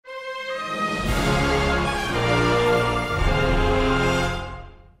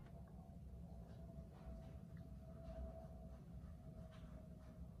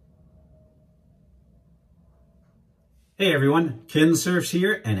Hey everyone, Kensurfs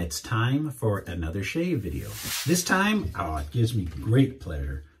here, and it's time for another shave video. This time, it gives me great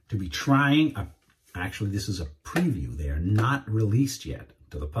pleasure to be trying actually this is a preview. They are not released yet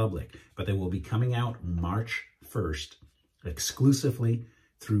to the public, but they will be coming out March 1st exclusively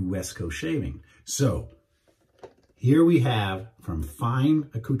through West Coast Shaving. So here we have from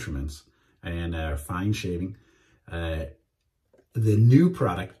Fine Accoutrements and Fine Shaving, the new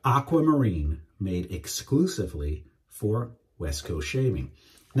product, Aquamarine, made exclusively for West Coast Shaving.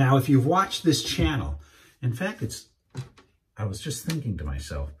 Now, if you've watched this channel, in fact, I was just thinking to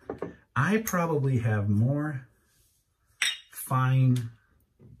myself, I probably have more fine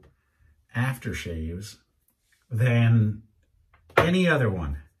aftershaves than any other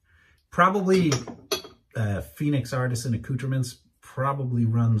one. Probably Phoenix Artisan Accoutrements probably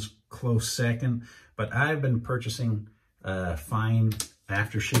runs close second, but I've been purchasing fine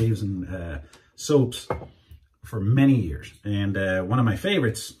aftershaves and soaps for many years. And one of my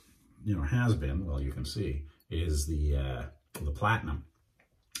favorites, has been, well, you can see, is the Platinum,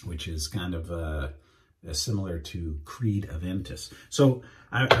 which is kind of similar to Creed Aventus. So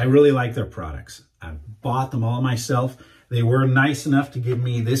I really like their products. I bought them all myself. They were nice enough to give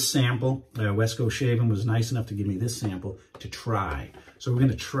me this sample. West Coast Shaving was nice enough to give me this sample to try. So we're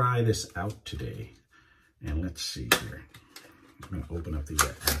going to try this out today. And let's see here. I'm going to open up the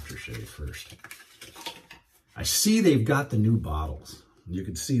aftershave first. I see they've got the new bottles. You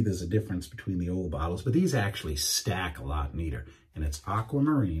can see there's a difference between the old bottles, but these actually stack a lot neater. And it's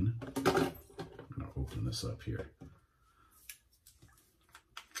Aquamarine. I'm going to open this up here.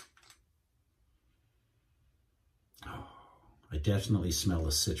 Oh, I definitely smell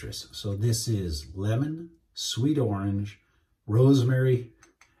the citrus. So this is lemon, sweet orange, rosemary,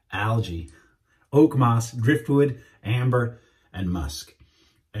 algae, oakmoss, driftwood, amber, and musk.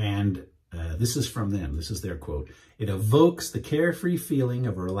 And this is from them. This is their quote. It evokes the carefree feeling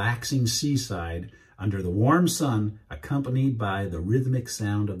of a relaxing seaside under the warm sun, accompanied by the rhythmic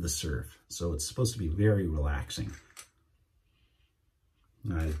sound of the surf. So it's supposed to be very relaxing.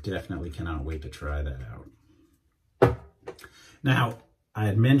 I definitely cannot wait to try that out. Now, I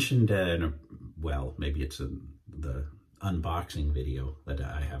had mentioned, well, maybe it's the unboxing video that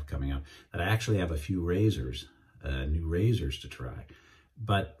I have coming up, that I actually have a few razors, new razors to try.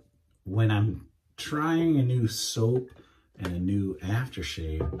 But when I'm trying a new soap and a new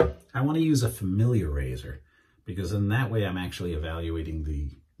aftershave, I want to use a familiar razor, because in that way I'm actually evaluating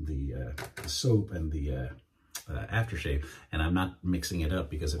the soap and the aftershave, and I'm not mixing it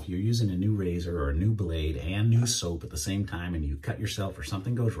up. Because if you're using a new razor or a new blade and new soap at the same time and you cut yourself or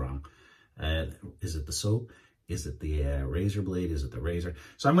something goes wrong, is it the soap? Is it the razor blade? Is it the razor?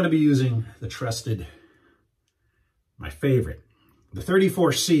 So I'm going to be using the trusted, my favorite. The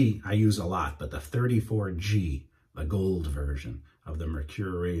 34C I use a lot, but the 34G, the gold version of the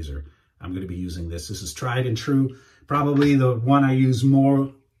Mercure razor, I'm going to be using this. This is tried and true, probably the one I use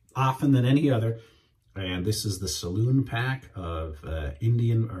more often than any other. And this is the Saloon pack of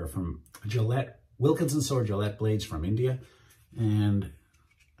from Gillette, Wilkinson Sword Gillette blades from India. And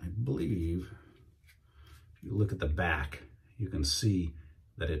I believe, if you look at the back, you can see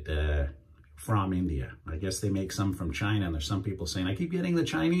that it from India. I guess they make some from China, and there's some people saying, I keep getting the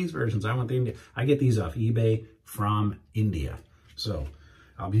Chinese versions. I want the India. I get these off eBay from India. So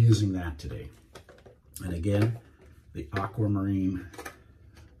I'll be using that today. And again, the Aquamarine.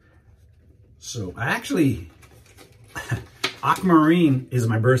 So I actually, Aquamarine is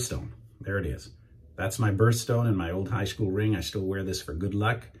my birthstone. There it is. That's my birthstone and my old high school ring. I still wear this for good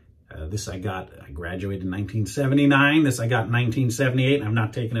luck. This I graduated in 1979. This I got in 1978, and I'm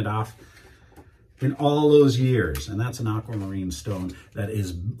not taking it off in all those years. And that's an Aquamarine stone that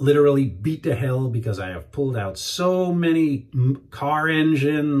is literally beat to hell, because I have pulled out so many car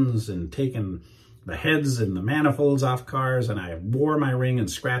engines and taken the heads and the manifolds off cars, and I have wore my ring and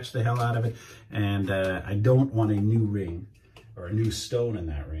scratched the hell out of it. And I don't want a new ring or a new stone in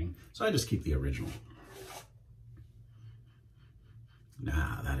that ring. So I just keep the original.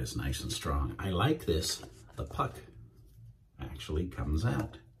 Nah, that is nice and strong. I like this. The puck actually comes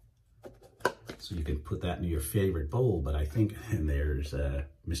out. So you can put that into your favorite bowl, but I think, and there's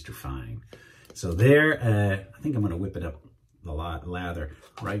Mr. Fine. So there, I think I'm going to whip it up the lather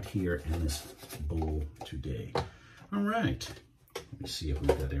right here in this bowl today. All right, let me see if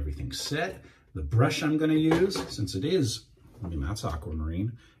we've got everything set. The brush I'm going to use, since it is, that's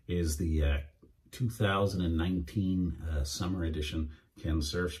Aquamarine, is the 2019 Summer Edition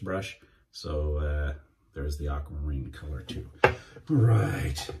Kensurfs brush. So there's the Aquamarine color too. All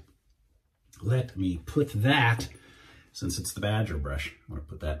right. Let me put that since it's the Badger brush, I'm going to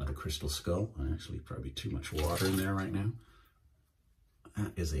put that into the crystal skull. Actually, probably too much water in there right now.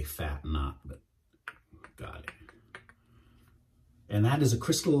 That is a fat knot, but got it. And that is a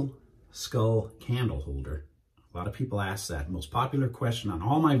crystal skull candle holder. A lot of people ask that. Most popular question on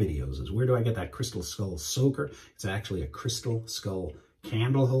all my videos is, where do I get that crystal skull soaker? It's actually a crystal skull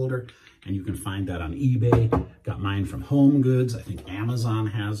candle holder, and you can find that on eBay. Got mine from Home Goods. I think Amazon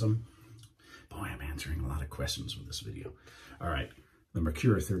has them. Boy, I'm answering a lot of questions with this video. All right, the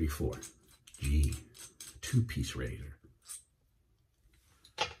Mercure 34 G 2-piece razor.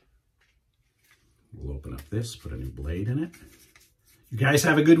 We'll open up this, put a new blade in it. You guys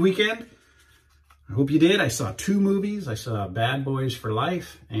have a good weekend? I hope you did. I saw 2 movies. I saw Bad Boys for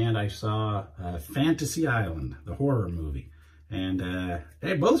Life, and I saw Fantasy Island, the horror movie. And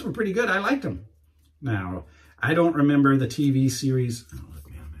hey, both were pretty good. I liked them. Now, I don't remember the TV series. Oh, look,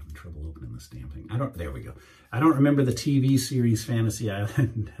 man, I'm having trouble opening this damn thing. There we go. I don't remember the TV series Fantasy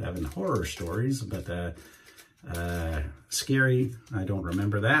Island having horror stories, but scary, I don't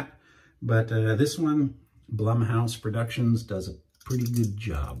remember that. But this one, Blumhouse Productions, does a pretty good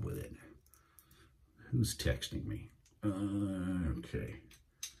job with it. Who's texting me? Okay.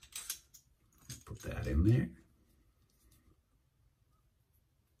 Put that in there.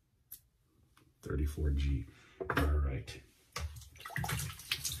 34G. All right.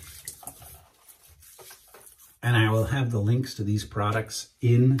 And I will have the links to these products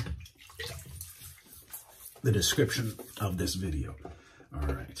in the description of this video. All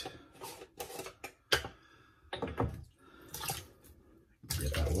right.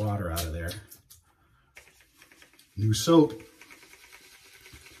 Get that water out of there. New soap.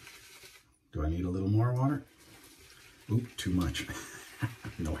 Do I need a little more water? Oop, too much.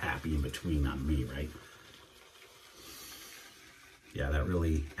 No happy in between on me, right? Yeah, that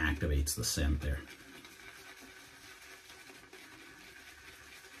really activates the scent there.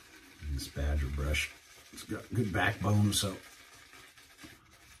 This Badger brush, it's got good backbone, so.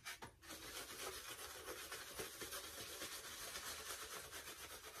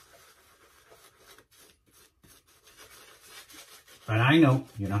 But I know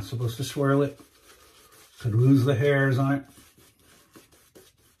you're not supposed to swirl it. Could lose the hairs on it.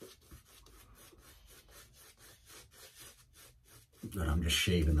 But I'm just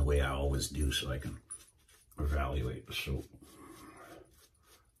shaving the way I always do so I can evaluate the soap.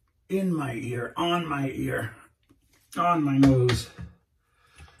 In my ear, on my nose.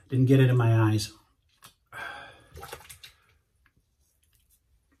 Didn't get it in my eyes.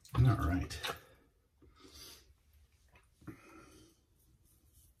 All right.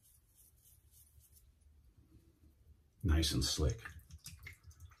 Nice and slick.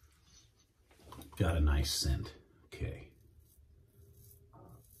 Got a nice scent. Okay.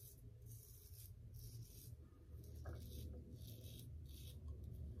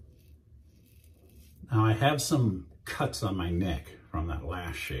 Now I have some cuts on my neck from that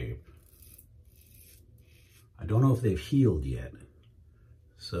last shave. I don't know if they've healed yet,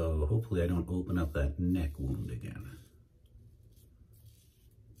 so hopefully I don't open up that neck wound again.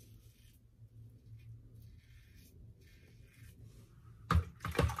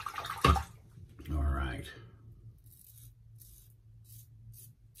 All right.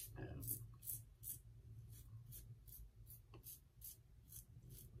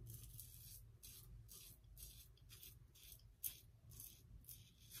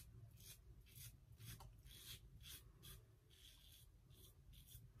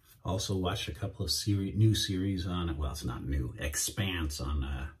 Also watched a couple of new series on, well, it's not new, Expanse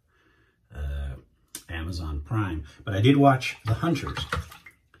on Amazon Prime. But I did watch The Hunters.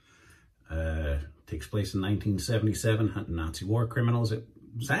 Takes place in 1977, hunting Nazi war criminals. It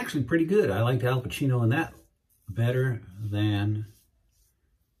was actually pretty good. I liked Al Pacino in that better than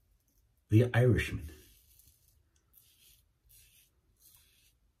The Irishman.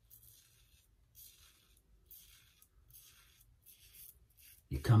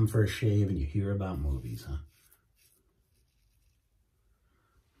 You come for a shave and you hear about movies,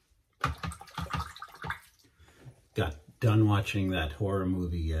 huh? Got done watching that horror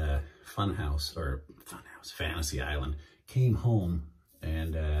movie, Fantasy Island. Came home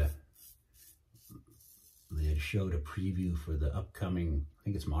and they had showed a preview for the upcoming, I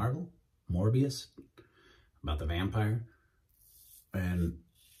think it's Morbius, about the vampire. And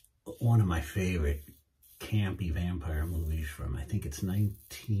one of my favorite campy vampire movies from, I think it's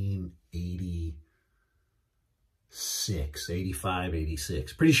 1986, 85,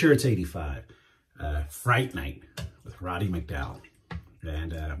 86. Pretty sure it's 85. Fright Night with Roddy McDowall.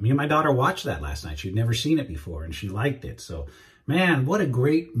 And me and my daughter watched that last night. She'd never seen it before, and she liked it. So, man, what a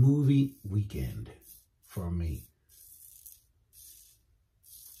great movie weekend for me.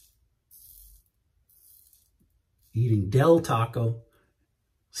 eating Del Taco,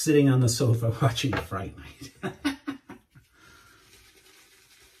 sitting on the sofa watching Fright Night.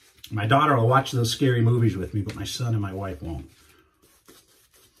 My daughter will watch those scary movies with me, but my son and my wife won't.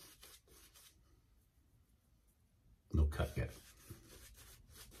 No cut yet.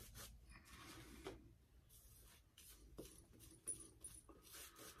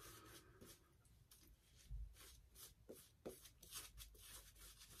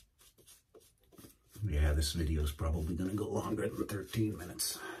 Yeah, this video is probably going to go longer than 13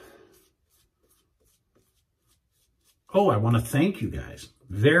 minutes. Oh, I want to thank you guys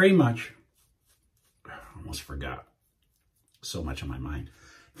very much. I almost forgot. So much on my mind.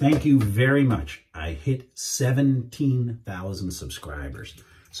 Thank you very much. I hit 17,000 subscribers.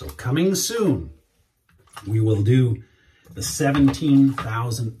 So coming soon, we will do the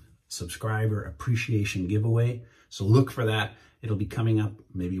 17,000 subscriber appreciation giveaway. So look for that. It'll be coming up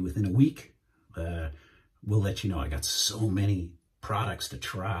maybe within a week. We'll let you know. I got so many products to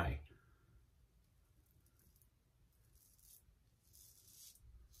try.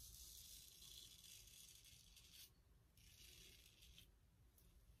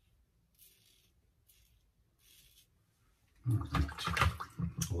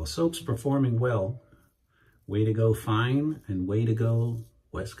 Well, soap's performing well. Way to go, Fine, and way to go,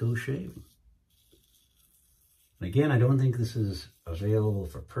 West Coast Shaving. And again, I don't think this is available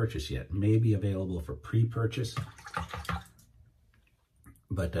for purchase yet. Maybe available for pre-purchase.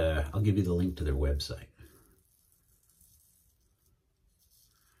 But I'll give you the link to their website.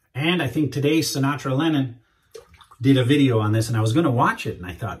 And I think today Sinatra Lennon did a video on this, and I was going to watch it, and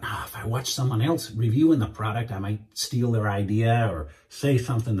I thought, oh, if I watch someone else reviewing the product, I might steal their idea or say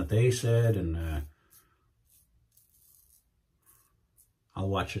something that they said, and I'll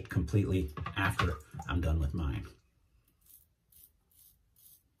watch it completely after I'm done with mine.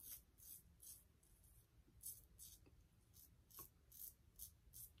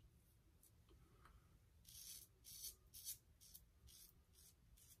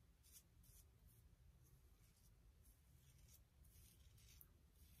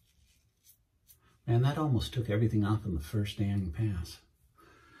 And that almost took everything off in the first dang pass.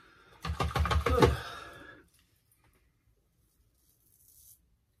 Ugh.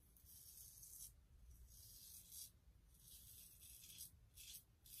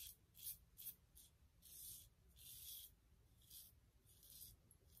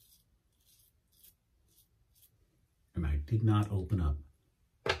 And I did not open up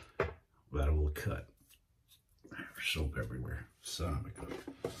that old cut. There's soap everywhere. Son of a gun.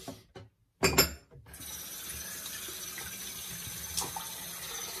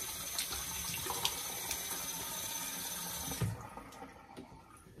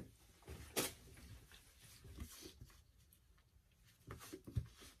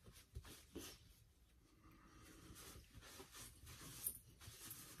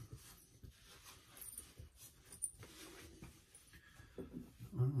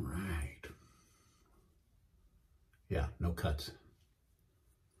 All right. Yeah, no cuts.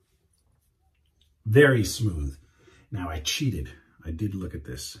 Very smooth. Now I cheated. I did look at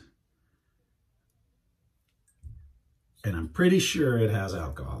this. And I'm pretty sure it has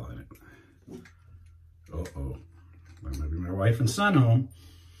alcohol in it. Uh-oh. Well, maybe my wife and son home.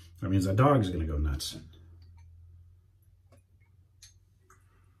 That means the dog's going to go nuts.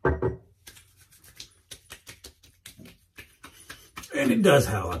 And it does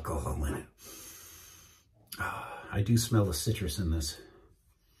have alcohol in it. I do smell the citrus in this.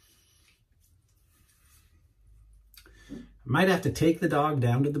 I might have to take the dog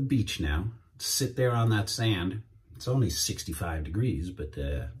down to the beach now, sit there on that sand. It's only 65 degrees, but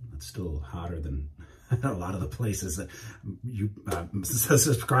it's still hotter than a lot of the places that you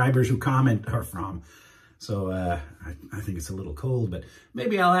subscribers who comment are from. So I think it's a little cold, but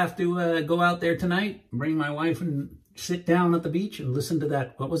maybe I'll have to go out there tonight, bring my wife and sit down at the beach and listen to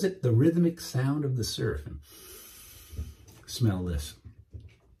that, what was it? The rhythmic sound of the surf. And smell this.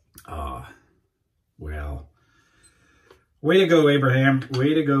 Well, way to go, Abraham.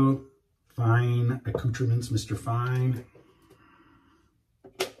 Way to go. Fine accoutrements, Mr. Fine.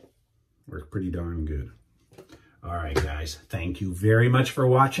 Worked pretty darn good. All right, guys. Thank you very much for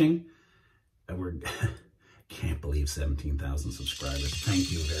watching. We're can't believe 17,000 subscribers.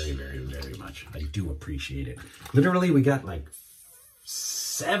 Thank you very, very, very much. I do appreciate it. Literally, we got like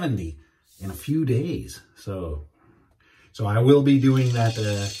 70 in a few days. So I will be doing that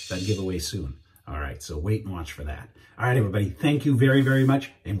giveaway soon. All right, so wait and watch for that. All right, everybody. Thank you very, very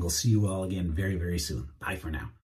much, and we'll see you all again very, very soon. Bye for now.